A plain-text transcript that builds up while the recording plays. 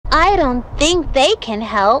I don't think they can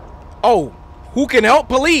help. Oh, who can help?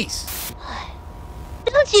 Police.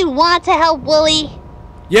 Don't you want to help, Wooly?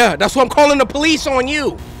 Yeah, that's why I'm calling the police on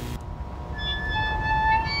you.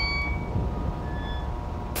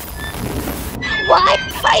 Why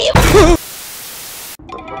are you?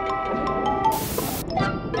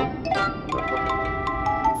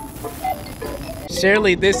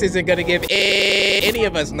 Surely this isn't gonna give any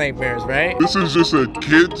of us nightmares, right? This is just a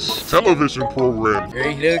kids television program.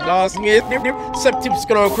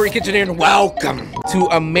 CoryxKenshin and welcome to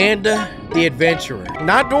Amanda the Adventurer,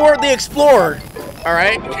 not Dora the Explorer. All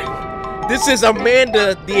right, this is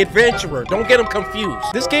Amanda the Adventurer. Don't get them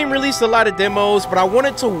confused. This game released a lot of demos, but I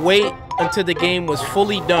wanted to wait until the game was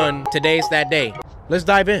fully done. Today's that day. Let's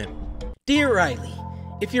dive in. Dear Riley,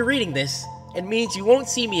 if you're reading this, it means you won't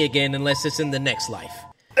see me again unless it's in the next life.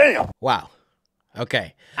 Damn. Wow.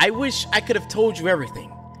 Okay. I wish I could have told you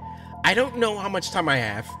everything. I don't know how much time I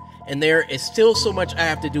have, and there is still so much I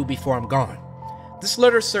have to do before I'm gone. This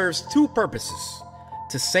letter serves two purposes: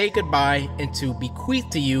 to say goodbye and to bequeath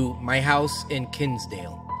to you my house in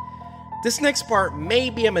Kinsdale. This next part may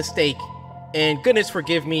be a mistake, and goodness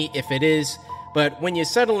forgive me if it is, but when you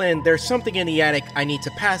settle in, there's something in the attic I need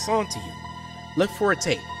to pass on to you. Look for a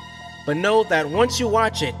tape. But know that once you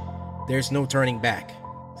watch it, there's no turning back.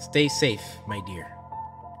 Stay safe, my dear.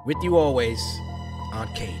 With you always, Aunt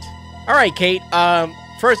Kate. All right, Kate.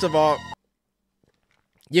 First of all,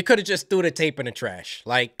 you could have just threw the tape in the trash.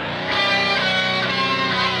 Like,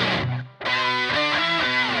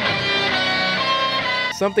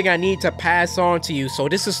 something I need to pass on to you. So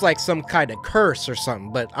this is like some kind of curse or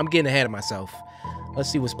something, but I'm getting ahead of myself. Let's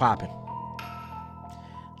see what's popping.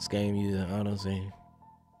 This game user, I don't see.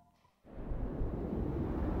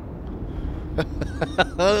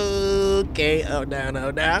 Okay, oh down.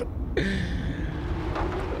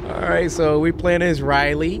 Alright, so we playing as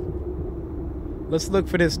Riley. Let's look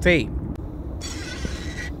for this tape.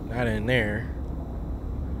 Not in there.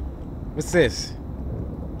 What's this?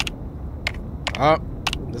 Oh,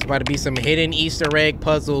 there's about to be some hidden Easter egg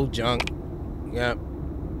puzzle junk. Yep.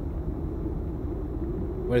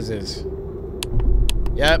 What is this?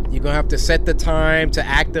 Yep, you're gonna have to set the time to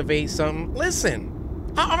activate something. Listen,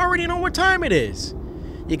 I already know what time it is.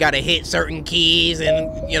 You gotta hit certain keys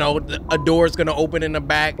and, you know, a door's gonna open in the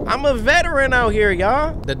back. I'm a veteran out here,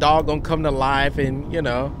 y'all. The dog gonna come to life and, you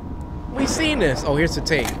know, we seen this. Oh, here's the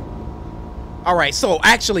tape. All right, so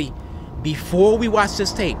actually, before we watch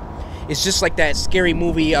this tape, it's just like that scary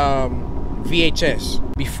movie VHS.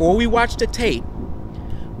 Before we watch the tape,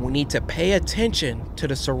 we need to pay attention to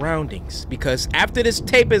the surroundings, because after this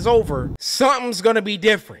tape is over, something's gonna be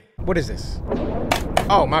different. What is this?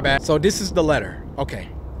 Oh, my bad. So this is the letter. Okay.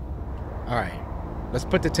 All right. Let's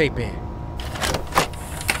put the tape in.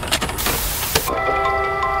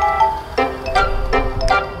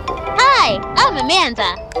 Hi, I'm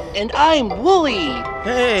Amanda. And I'm Wooly.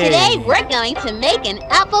 Hey. Today we're going to make an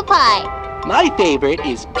apple pie. My favorite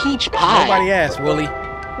is peach pie. Nobody asked, Wooly.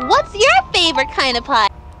 What's your favorite kind of pie?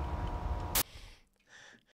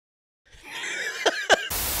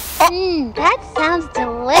 That sounds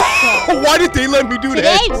delicious. Why did they let me do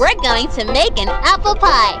that? Today we're going to make an apple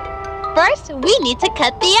pie. First, we need to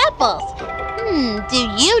cut the apples. Do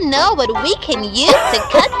you know what we can use to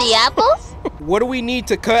cut the apples? What do we need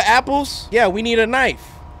to cut apples? Yeah, we need a knife.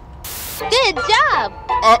 Good job.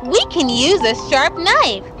 We can use a sharp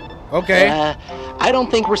knife. Okay. I don't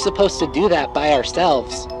think we're supposed to do that by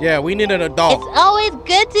ourselves. Yeah, we need an adult. It's always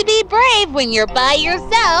good to be brave when you're by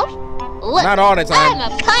yourself. Look, not all the time.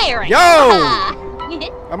 I'm a pirate. Yo!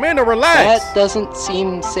 Amanda, relax. That doesn't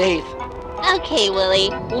seem safe. Okay,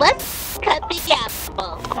 Willie, let's cut the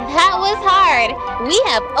apple. That was hard. We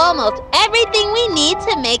have almost everything we need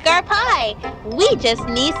to make our pie. We just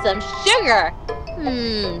need some sugar.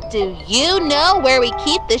 Do you know where we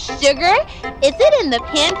keep the sugar? Is it in the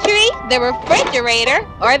pantry, the refrigerator,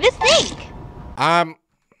 or the sink? I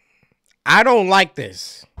don't like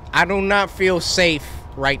this. I do not feel safe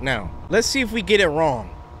right now. Let's see if we get it wrong.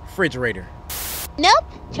 Refrigerator. Nope.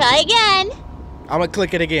 Try again. I'm gonna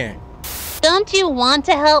click it again. Don't you want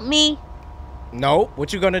to help me? No.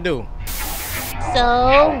 What you gonna do?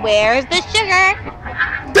 So, where's the sugar?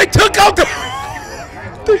 They took out the...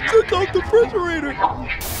 They took out the refrigerator.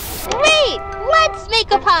 Great! Let's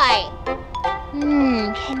make a pie.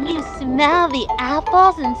 Can you smell the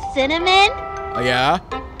apples and cinnamon? Yeah?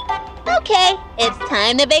 Okay, it's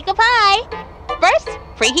time to bake a pie. First,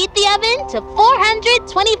 preheat the oven to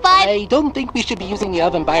 425. I don't think we should be using the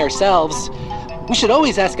oven by ourselves. We should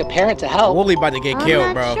always ask a parent to help. Wooly about to get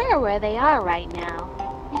killed, bro. I'm not sure where they are right now.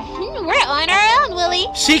 We're on our own, Willie.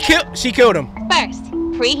 She killed him. First,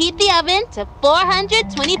 preheat the oven to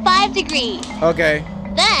 425 degrees. Okay.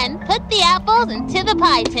 Then put the apples into the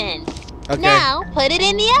pie tin. Okay. Now put it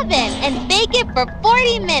in the oven and bake it for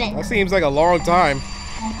 40 minutes. That seems like a long time.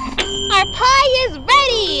 Our pie is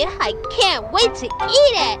ready! I can't wait to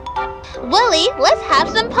eat it! Willie, let's have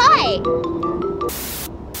some pie!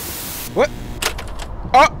 What?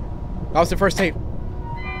 Oh! That was the first tape.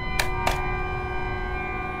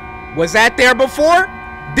 Was that there before?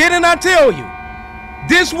 Didn't I tell you?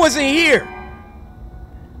 This wasn't here.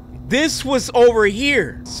 This was over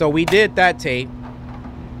here. So we did that tape.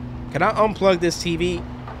 Can I unplug this TV?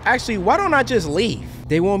 Actually, why don't I just leave?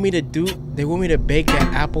 They want me to bake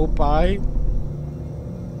that apple pie?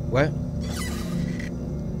 What?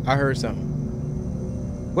 I heard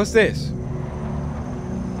something. What's this?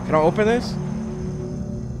 Can I open this?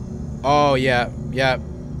 Oh, yeah.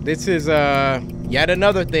 This is, yet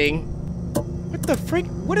another thing. What the freak?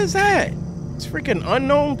 What is that? It's freaking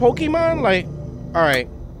unknown Pokemon? Like, all right.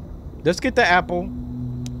 Let's get the apple.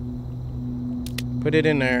 Put it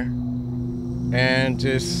in there. And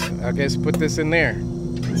just, I guess, put this in there.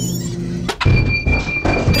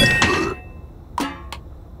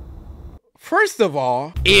 First of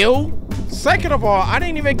all, ew. Second of all, I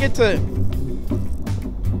didn't even get to...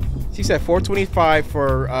 She said 425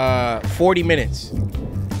 for 40 minutes.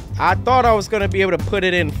 I thought I was gonna be able to put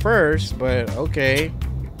it in first, but okay.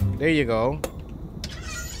 There you go.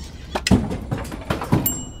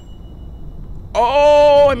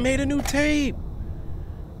 Oh, I made a new tape.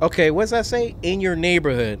 Okay, what's that say? In your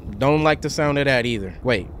neighborhood. Don't like the sound of that either.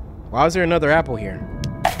 Wait, why is there another apple here?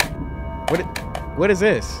 What is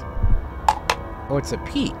this? Oh, it's a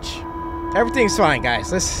peach. Everything's fine,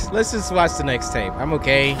 guys. Let's just watch the next tape. I'm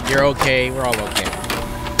okay. You're okay. We're all okay.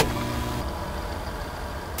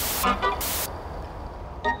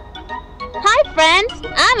 Hi, friends.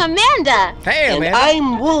 I'm Amanda. Hey, And Amanda.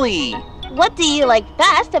 I'm Wooly. What do you like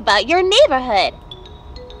best about your neighborhood?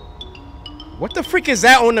 What the freak is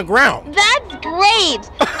that on the ground? That's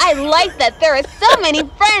great! I like that there are so many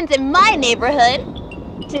friends in my neighborhood.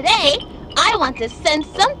 Today, I want to send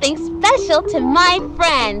something special to my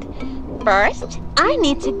friend. First, I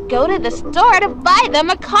need to go to the store to buy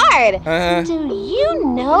them a card. Do you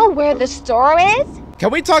know where the store is?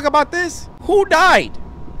 Can we talk about this? Who died?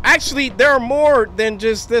 Actually, there are more than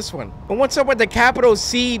just this one. But what's up with the capital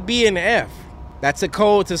C, B, and F? That's a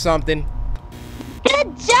code to something.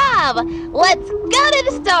 Good job! Let's go to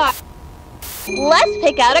the store. Let's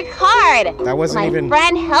pick out a card. That wasn't even... My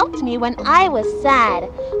friend helped me when I was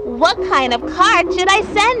sad. What kind of card should I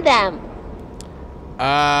send them?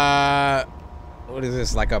 What is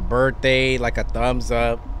this? Like a birthday, like a thumbs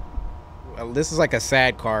up? Well, this is like a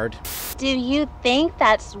sad card. Do you think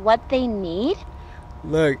that's what they need?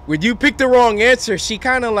 Look, when you pick the wrong answer, she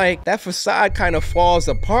kind of like, that facade kind of falls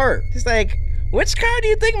apart. It's like, which card do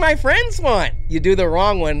you think my friends want? You do the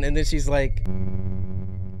wrong one, and then she's like...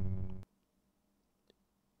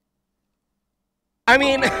 I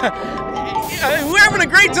mean, we're having a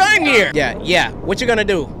great time here. Yeah, what you gonna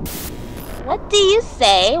do? What do you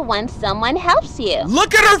say when someone helps you?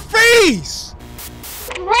 Look at her face!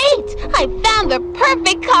 Great! I found the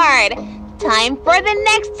perfect card! Time for the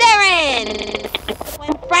next errand!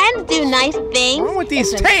 When friends do nice things, What's wrong with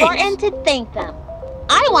these it's tapes? important to thank them.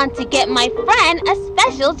 I want to get my friend a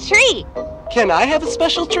special treat. Can I have a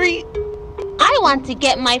special treat? I want to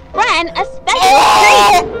get my friend a special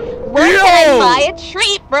treat. Where can I buy a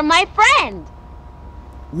treat for my friend?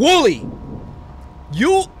 Wooly,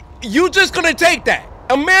 you just gonna take that.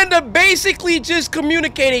 Amanda basically just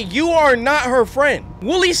communicated you are not her friend.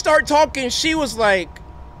 Wooly start talking, she was like,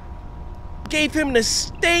 gave him the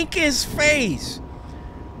stinkest face.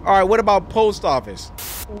 All right, what about post office?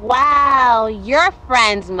 Wow, your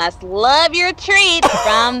friends must love your treats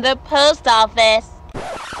from the post office.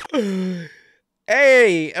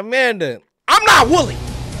 Hey, Amanda, I'm not Wooly,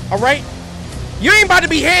 all right? You ain't about to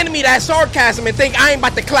be handing me that sarcasm and think I ain't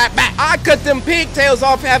about to clap back. I cut them pigtails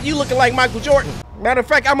off, have you looking like Michael Jordan. Matter of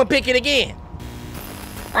fact, I'm gonna pick it again.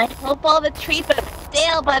 I hope all the treats are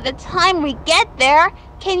stale by the time we get there.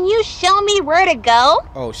 Can you show me where to go?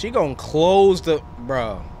 Oh, she gonna close the...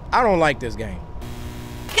 Bro, I don't like this game.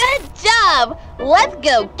 Good job! Let's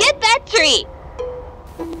go get that treat!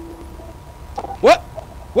 What?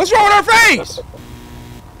 What's wrong with her face?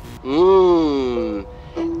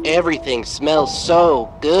 Everything smells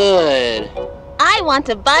so good. I want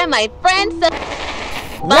to buy my friend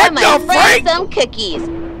some cookies.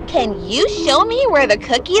 Can you show me where the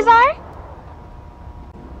cookies are?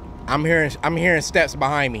 I'm hearing steps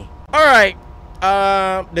behind me. All right,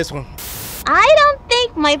 this one. I don't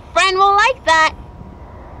think my friend will like that.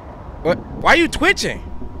 What? Why are you twitching?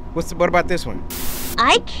 What about this one?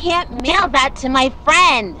 I can't mail that to my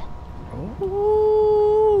friend.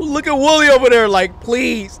 Ooh, look at Wooly over there like,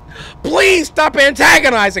 please stop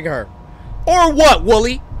antagonizing her. Or what,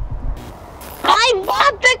 Wooly? I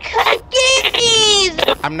want the cookies!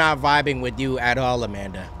 I'm not vibing with you at all,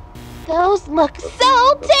 Amanda. Those look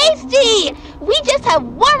so tasty! We just have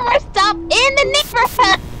one more stop in the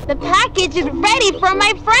neighborhood. The package is ready for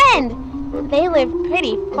my friend. They live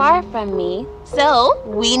pretty far from me, so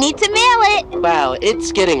we need to mail it. Wow,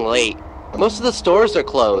 it's getting late. Most of the stores are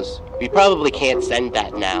closed. We probably can't send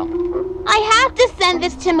that now. I have to send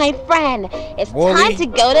this to my friend. It's Wooly, time to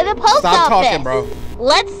go to the post stop office. talking, bro.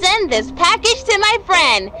 Let's send this package to my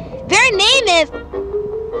friend. Their name is...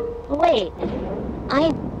 Wait,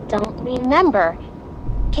 I don't remember.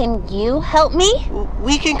 Can you help me?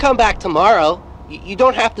 We can come back tomorrow. You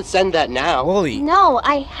don't have to send that now. Wooly. No,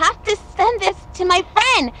 I have to send this to my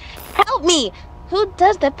friend. Help me. Who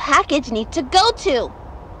does the package need to go to?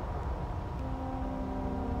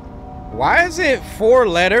 Why is it 4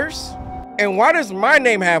 letters? And why does my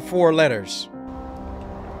name have 4 letters?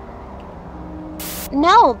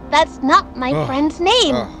 No, that's not my friend's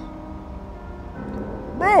name.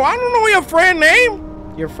 Bro, I don't know your friend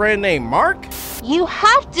name. Your friend named Mark? You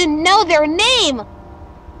have to know their name.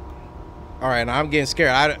 All right, now I'm getting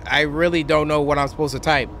scared. I really don't know what I'm supposed to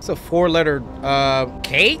type. It's a 4-letter,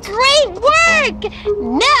 Kate? Great work!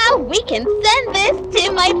 Now we can send this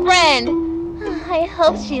to my friend. I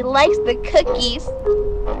hope she likes the cookies.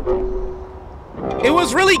 It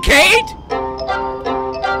was really Kate?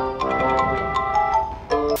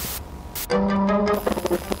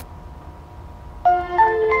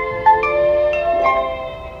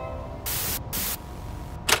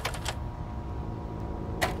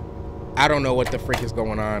 I don't know what the frick is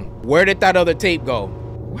going on. Where did that other tape go?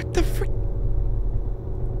 What the frick?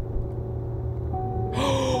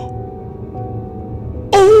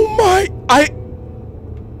 Oh my,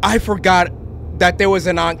 I forgot that there was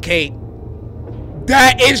an Aunt Kate.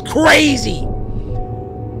 That is crazy.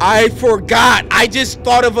 I forgot. I just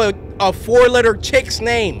thought of a 4-letter chick's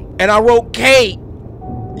name and I wrote Kate.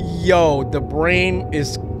 Yo, the brain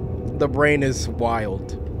is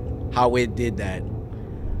wild how it did that.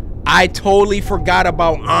 I totally forgot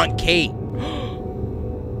about Aunt Kate.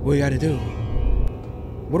 What do you gotta do?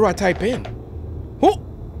 What do I type in? Who?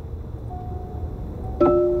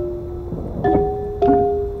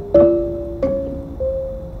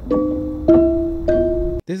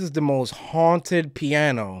 This is the most haunted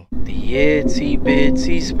piano. The itsy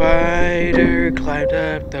bitsy spider climbed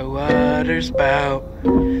up the water spout.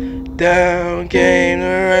 Down came the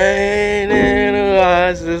rain and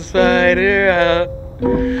washed the spider out.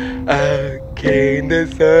 Out came the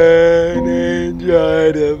sun and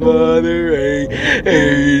dried up all the rain.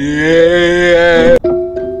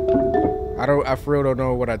 I for real don't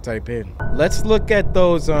know what I type in. Let's look at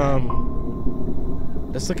those,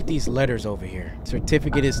 let's look at these letters over here.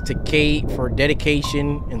 Certificate is to Kate for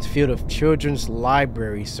dedication in the field of children's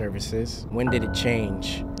library services. When did it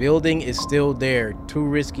change? Building is still there. Too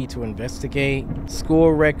risky to investigate.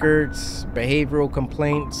 School records, behavioral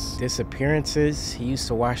complaints, disappearances. He used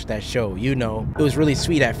to watch that show, you know. It was really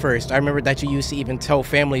sweet at first. I remember that you used to even tell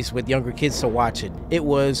families with younger kids to watch it. It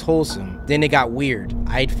was wholesome. Then it got weird.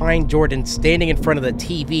 I'd find Jordan standing in front of the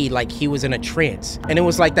TV like he was in a trance. And it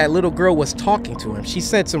was like that little girl was talking to him. She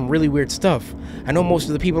said some really weird stuff. I know most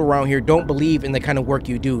of the people around here don't believe in the kind of work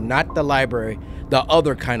you do. Not the library, the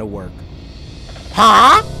other kind of work.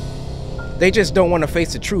 Huh? They just don't want to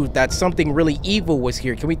face the truth that something really evil was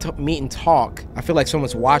here. Can we meet and talk? I feel like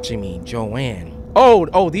someone's watching me. Joanne.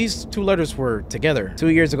 Oh, these 2 letters were together. 2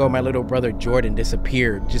 years ago, my little brother Jordan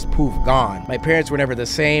disappeared. Just poof, gone. My parents were never the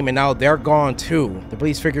same, and now they're gone too. The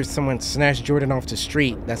police figured someone snatched Jordan off the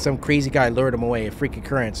street. That some crazy guy lured him away. A freak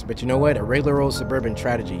occurrence. But you know what? A regular old suburban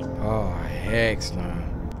tragedy. Oh, heck nah.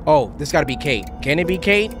 Oh, this gotta be Kate. Can it be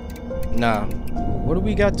Kate? Nah. What do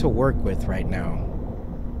we got to work with right now?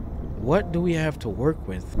 What do we have to work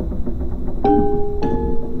with?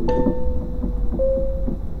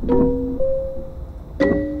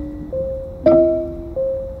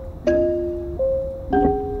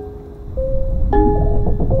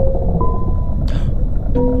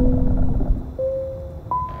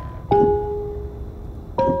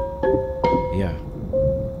 Yeah.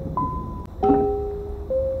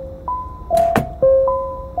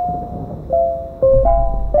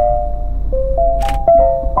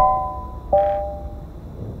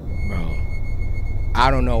 I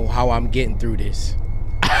don't know how I'm getting through this.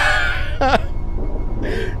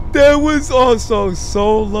 That was also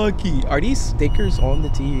so lucky. Are these stickers on the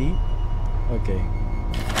TV? Okay.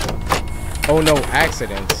 Oh no,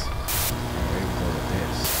 accidents. Where do we go with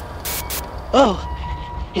this? Oh,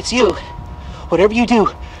 it's you. Whatever you do,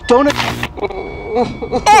 don't...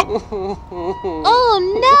 Oh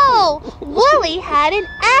no! Wooly had an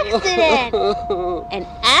accident! An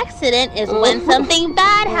accident is when something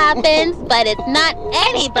bad happens, but it's not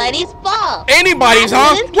anybody's fault. Anybody's,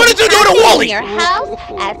 huh? Accidents What did you can do to happen Wooly? In your house,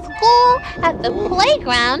 at school, at the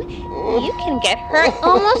playground. You can get hurt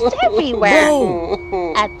almost everywhere.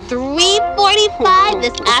 Whoa. At 3:45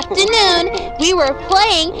 this afternoon, we were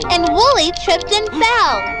playing and Wooly tripped and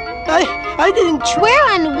fell. I didn't try. Where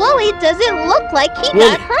on Wooly does it look like he Wooly.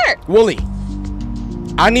 got hurt? Wooly,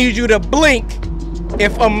 I need you to blink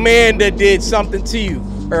if Amanda did something to you,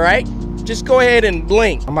 all right? Just go ahead and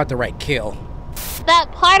blink. I'm about to write kill.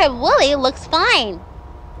 That part of Wooly looks fine.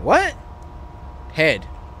 What? Head.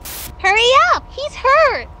 Hurry up, he's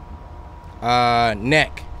hurt.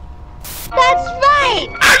 Neck. That's right.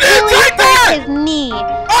 I didn't Wooly take hurt that! his knee.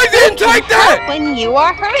 I didn't take that! When you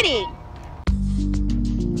are hurting.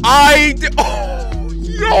 I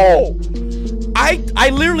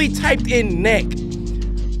literally typed in neck.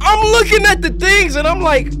 I'm looking at the things and I'm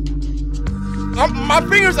like, my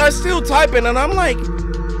fingers are still typing and I'm like,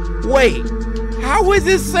 wait, how is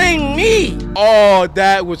this saying me? Oh,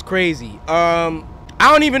 that was crazy. I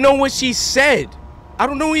don't even know what she said. I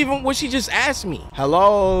don't know even what she just asked me.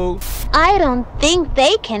 Hello? I don't think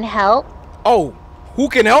they can help. Oh, who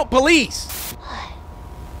can help? Police.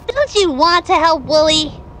 Don't you want to help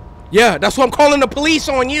Wooly? Yeah, that's why I'm calling the police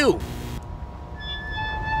on you.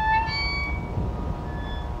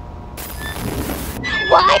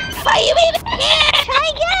 Why are you even here?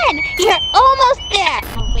 Try again. You're almost there.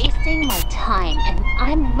 I'm wasting my time and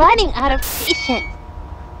I'm running out of patience.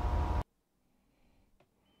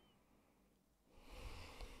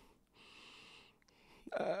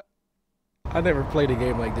 I never played a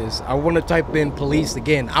game like this. I want to type in police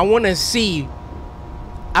again. I want to see.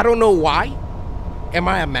 I don't know why. Am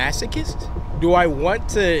I a masochist? Do I want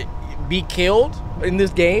to be killed in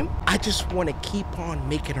this game? I just want to keep on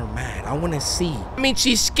making her mad. I want to see. I mean,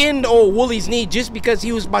 she skinned old Wooly's knee just because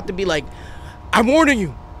he was about to be like, I'm warning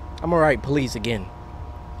you. I'm all right, police again.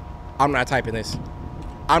 I'm not typing this.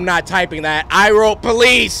 I'm not typing that. I wrote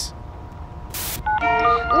police.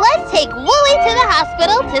 Let's take Wooly to the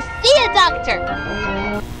hospital to see a doctor.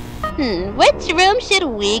 Which room should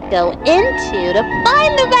we go into to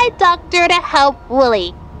find the right doctor to help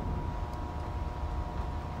Wooly?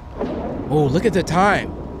 Oh, look at the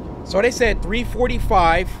time. So they said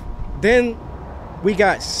 3:45. Then we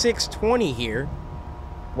got 6:20 here.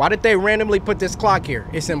 Why did they randomly put this clock here?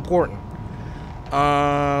 It's important.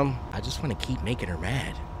 I just want to keep making her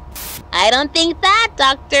mad. I don't think that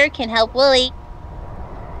doctor can help Wooly.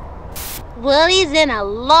 Wooly's in a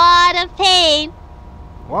lot of pain.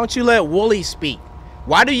 Why don't you let Wooly speak?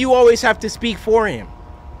 Why do you always have to speak for him?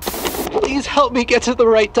 Please help me get to the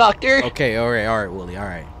right doctor. Okay, all right, Wooly, all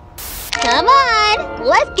right. Come on,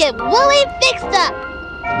 let's get Wooly fixed up.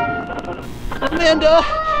 Amanda,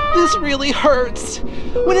 this really hurts.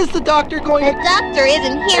 When is the doctor going The doctor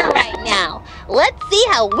isn't here right now. Let's see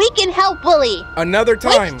how we can help Wooly. Another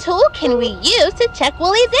time. Which tool can we use to check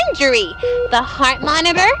Wooly's injury? The heart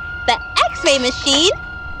monitor, the X-ray machine,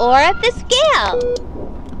 or the scale?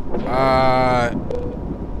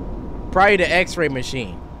 Probably the X-ray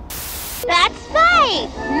machine. That's right.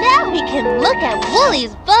 Now we can look at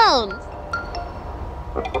Wooly's bones.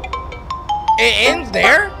 It ends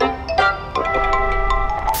there?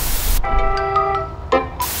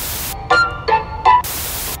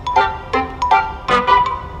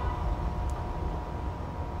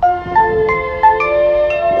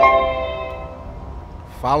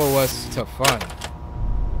 Follow us to fun.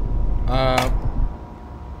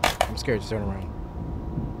 I'm scared to turn around.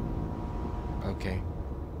 Okay.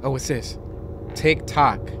 Oh, what's this?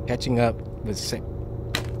 TikTok. Catching up with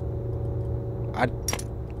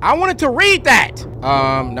I wanted to read that.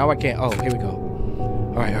 Now I can't. Oh, here we go.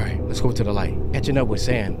 All right. Let's go to the light. Catching up with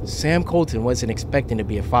Sam. Sam Colton wasn't expecting to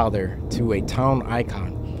be a father to a town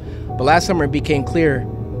icon, but last summer it became clear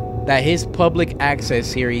that his public access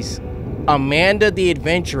series, Amanda the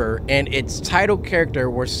Adventurer, and its title character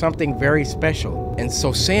were something very special. And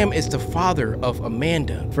so Sam is the father of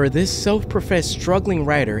Amanda. For this self-professed struggling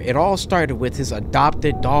writer, it all started with his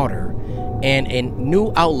adopted daughter and a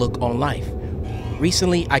new outlook on life.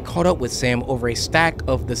 Recently, I caught up with Sam over a stack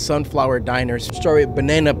of the Sunflower Diner's strawberry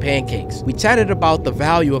banana pancakes. We chatted about the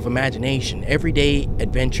value of imagination, everyday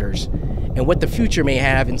adventures, and what the future may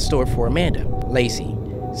have in store for Amanda. Lacey.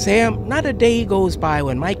 Sam, not a day goes by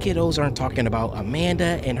when my kiddos aren't talking about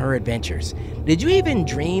Amanda and her adventures. Did you even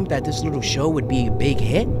dream that this little show would be a big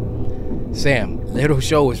hit? Sam, Little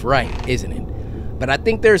Show is right, isn't it? But I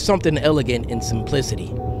think there's something elegant in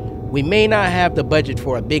simplicity. We may not have the budget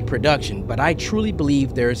for a big production, but I truly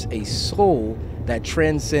believe there's a soul that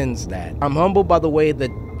transcends that. I'm humbled by the way the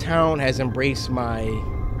town has embraced my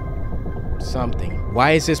something.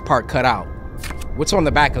 Why is this part cut out? What's on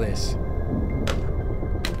the back of this?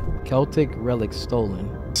 Celtic relics stolen.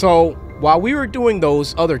 So while we were doing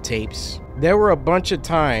those other tapes, there were a bunch of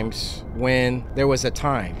times when there was a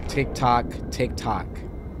time. Tick tock, tick tock.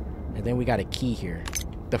 And then we got a key here.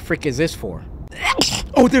 The frick is this for?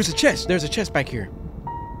 Oh, there's a chest. There's a chest back here.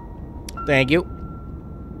 Thank you.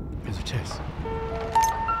 There's a chest.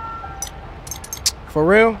 For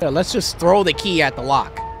real? Yeah, let's just throw the key at the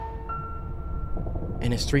lock.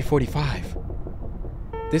 And it's 3:45.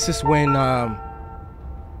 This is when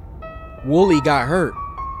Wooly got hurt.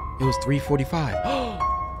 It was 3:45.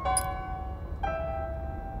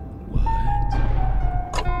 What?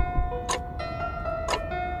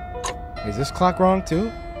 Is this clock wrong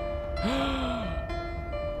too?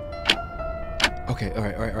 Okay, all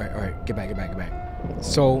right. Get back.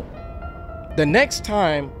 So, the next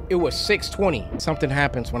time it was 6:20. Something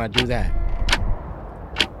happens when I do that.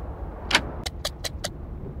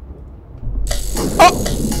 Oh!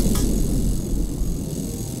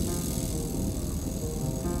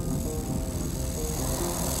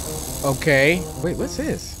 Okay. Wait, what's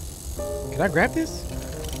this? Can I grab this?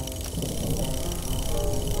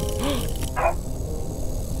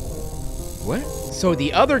 What? So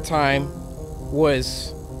the other time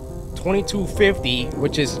was 2250,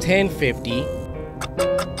 which is 1050.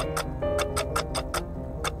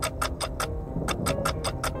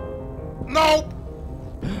 Nope.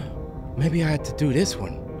 Maybe I had to do this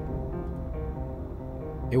one.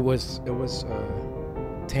 It was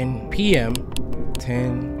 10 p.m.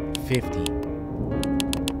 10:50.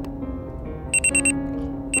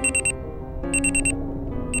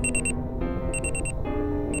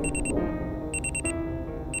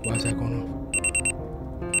 Why is that going off?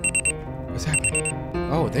 What's happening?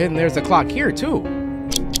 Oh, then there's a clock here too.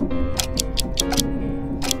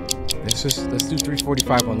 Let's do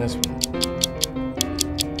 3:45 on this one.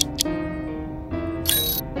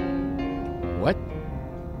 What?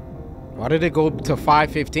 Why did it go to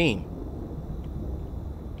 5:15?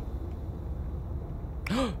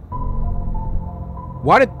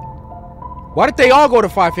 Why did they all go to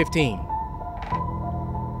 5:15?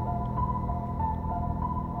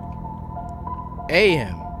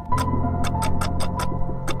 AM.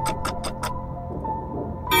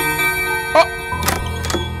 Oh!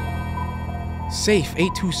 Safe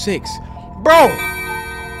 826. Bro!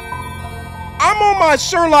 I'm on my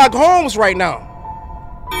Sherlock Holmes right now.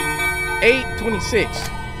 826.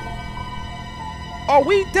 Oh,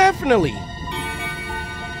 we definitely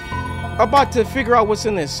about to figure out what's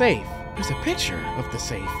in this safe. There's a picture of the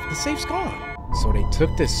safe. The safe's gone. So they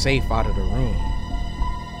took this safe out of the room.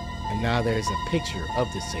 And now there's a picture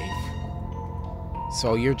of the safe.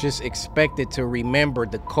 So you're just expected to remember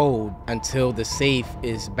the code until the safe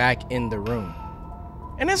is back in the room.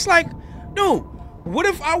 And it's like, dude, what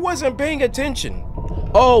if I wasn't paying attention?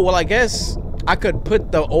 Oh, well, I guess I could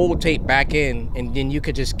put the old tape back in and then you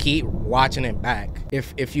could just keep watching it back.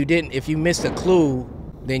 If you missed a clue,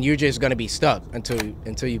 then you're just gonna be stuck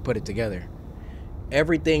until you put it together.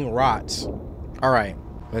 Everything rots. All right,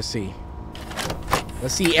 let's see.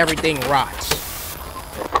 Let's see everything rots.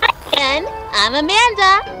 And I'm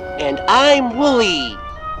Amanda. And I'm Wooly.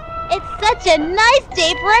 It's such a nice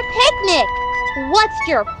day for a picnic. What's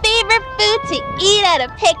your favorite food to eat at a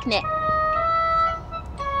picnic?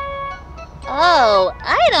 Oh,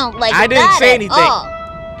 I don't like that. I didn't say anything.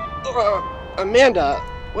 Amanda,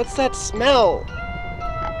 what's that smell?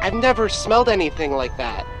 I've never smelled anything like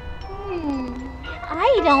that.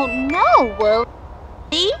 I don't know,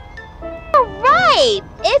 Wooly. You're right.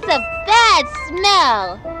 It's a bad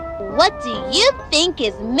smell. What do you think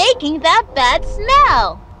is making that bad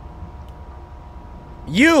smell?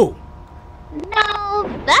 You. No,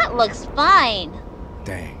 that looks fine.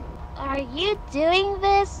 Dang. Are you doing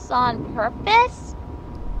this on purpose?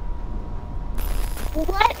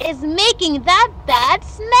 What is making that bad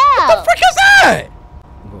smell? What the frick is that?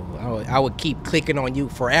 Well, I would keep clicking on you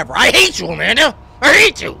forever. I hate you, Amanda. I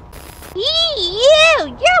hate you.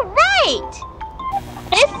 You're right.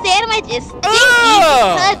 This sandwich is stinky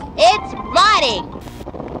because it's rotting.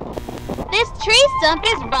 This tree stump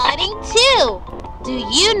is rotting too. Do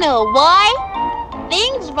you know why?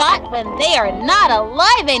 Things rot when they are not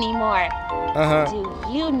alive anymore. Do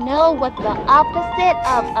you know what the opposite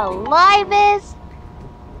of alive is?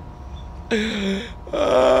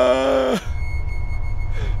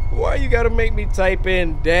 Why you gotta make me type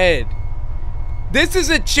in dead? This is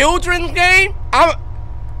a children's game?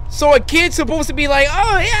 So a kid's supposed to be like,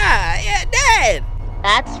 oh yeah, Dad.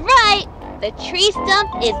 That's right. The tree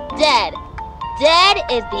stump is dead. Dead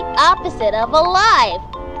is the opposite of alive.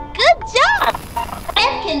 Good job!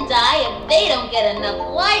 Plants can die if they don't get enough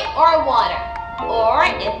light or water, or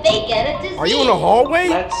if they get a disease. Are you in the hallway?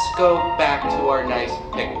 Let's go back to our nice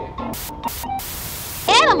picnic.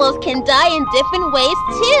 Animals can die in different ways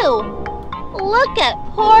too. Look at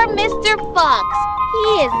poor Mr. Fox.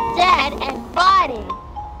 He is dead and rotting.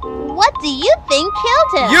 What do you think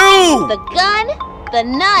killed him? You! The gun, the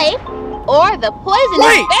knife, or the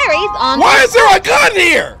poisonous berries on the Why is there a gun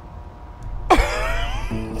here?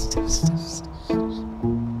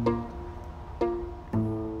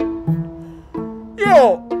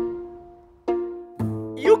 Yo,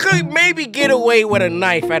 you could maybe get away with a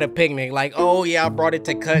knife at a picnic. Like, oh yeah, I brought it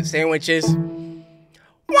to cut sandwiches.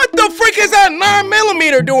 What the freak is that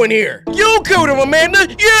 9mm doing here? You killed him, Amanda.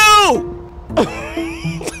 You!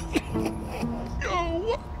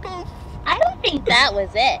 I don't think that was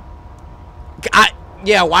it.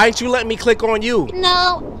 Yeah, why didn't you let me click on you?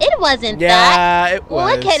 No, it wasn't that. Yeah, it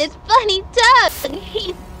was. Look at his funny tongue.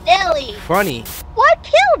 He's silly. Funny. What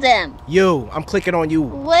killed him? You, I'm clicking on you.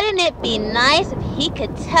 Wouldn't it be nice if he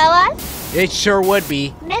could tell us? It sure would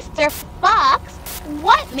be. Mr. Fox,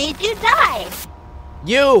 what made you die?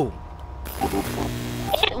 You.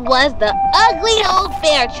 It was the ugly old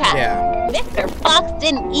bear trap. Yeah. Mr. Fox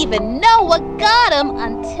didn't even know what got him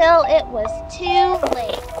until it was too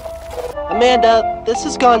late. Amanda, this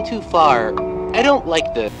has gone too far. I don't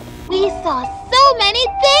like this. We saw so many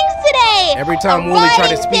things today. Every time Wooly tried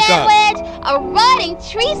to speak up. A rotting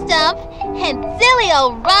tree stump, and silly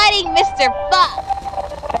old rotting Mr. Fox.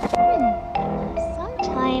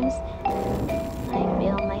 Sometimes I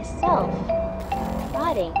feel myself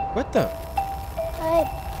rotting, What the? but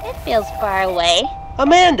it feels far away.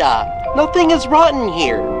 Amanda, nothing is rotten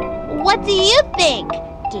here. What do you think?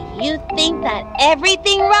 Do you think that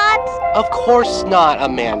everything rots? Of course not,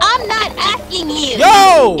 Amanda. I'm not asking you.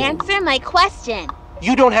 Yo! Answer my question.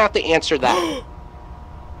 You don't have to answer that.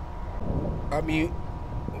 I mean,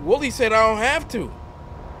 Wooly said I don't have to.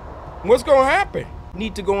 What's gonna happen?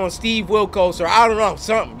 Need to go on Steve Wilkos or I don't know,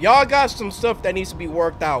 something. Y'all got some stuff that needs to be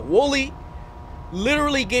worked out. Wooly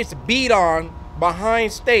literally gets beat on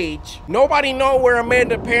behind stage. Nobody know where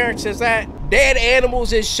Amanda Parents is at. Dead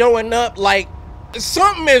animals is showing up. Like,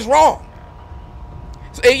 something is wrong.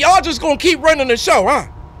 So, y'all just gonna keep running the show, huh?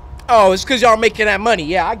 Oh, it's because y'all making that money.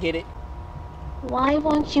 Yeah, I get it. Why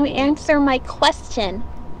won't you answer my question?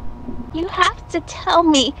 You have to tell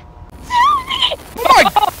me.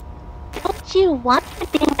 Don't you want to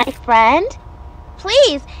be my friend?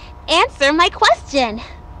 Please, answer my question.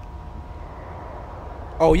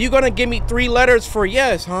 Oh, you gonna give me 3 letters for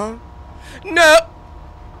yes, huh? No.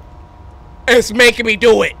 It's making me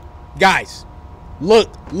do it. Guys, look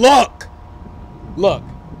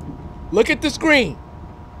at the screen.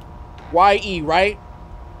 YE, right?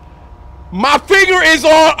 My finger is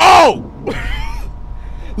on O.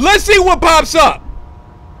 Let's see what pops up.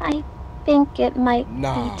 I think it might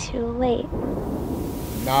Nah. be too late.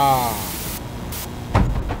 Nah.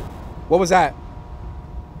 What was that?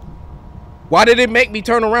 Why did it make me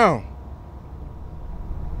turn around?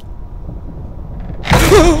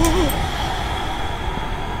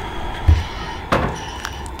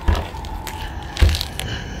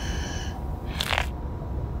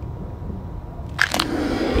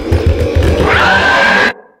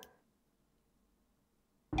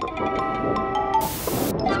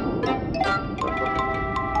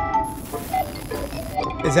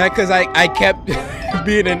 Is that because I kept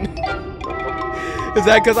being in... Is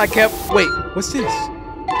that because I kept... Wait, what's this?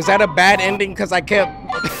 Is that a bad ending because I kept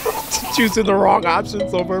choosing the wrong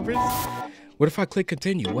options on purpose? What if I click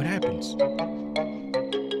continue? What happens?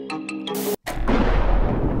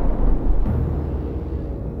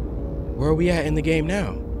 Where are we at in the game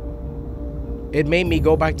now? It made me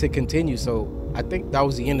go back to continue, so I think that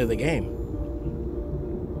was the end of the game.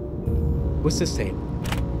 What's this tape?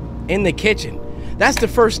 In the kitchen. That's the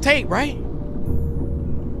first tape, right?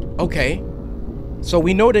 Okay. So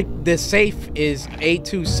we know that the safe is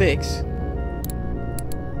 826.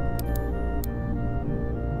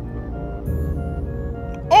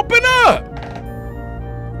 Open up!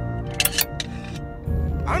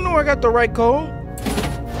 I know I got the right code.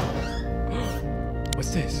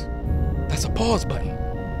 What's this? That's a pause button.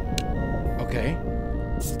 Okay.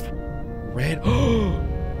 Red.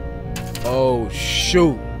 Oh,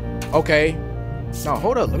 shoot. Okay. Now,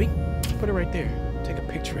 hold up. Let me put it right there. Take a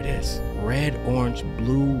picture of this. Red, orange,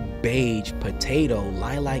 blue, beige, potato,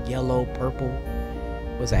 lilac, yellow, purple.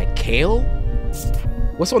 Was that kale?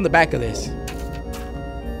 What's on the back of this?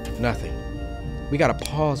 Nothing. We got a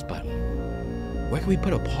pause button. Where can we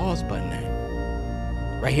put a pause button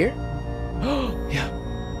at? Right here? Oh, yeah.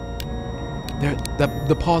 There,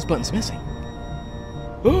 the pause button's missing.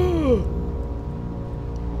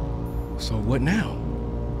 So what now?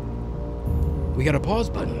 We got a pause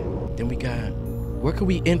button. Then we got, where can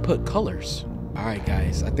we input colors? All right,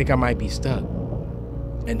 guys, I think I might be stuck.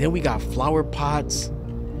 And then we got flower pots.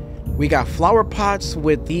 We got flower pots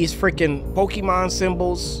with these freaking Pokemon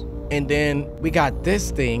symbols. And then we got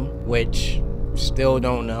this thing, which still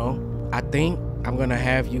don't know. I think I'm gonna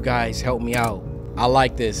have you guys help me out. I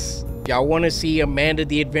like this. Y'all wanna see Amanda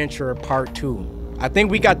the Adventurer Part 2. I think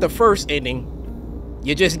we got the first ending.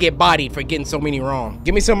 You just get bodied for getting so many wrong.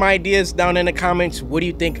 Give me some ideas down in the comments. What do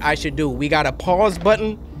you think I should do? We got a pause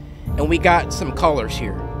button and we got some colors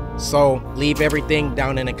here. So leave everything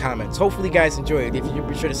down in the comments. Hopefully you guys enjoy it. If you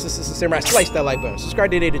be sure to Sisters and Samurai, slice that like button.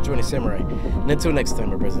 Subscribe today to join the Samurai. And until next time,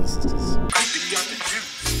 my brothers and sisters.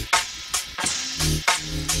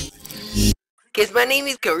 Cause my name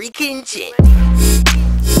is CoryxKenshin.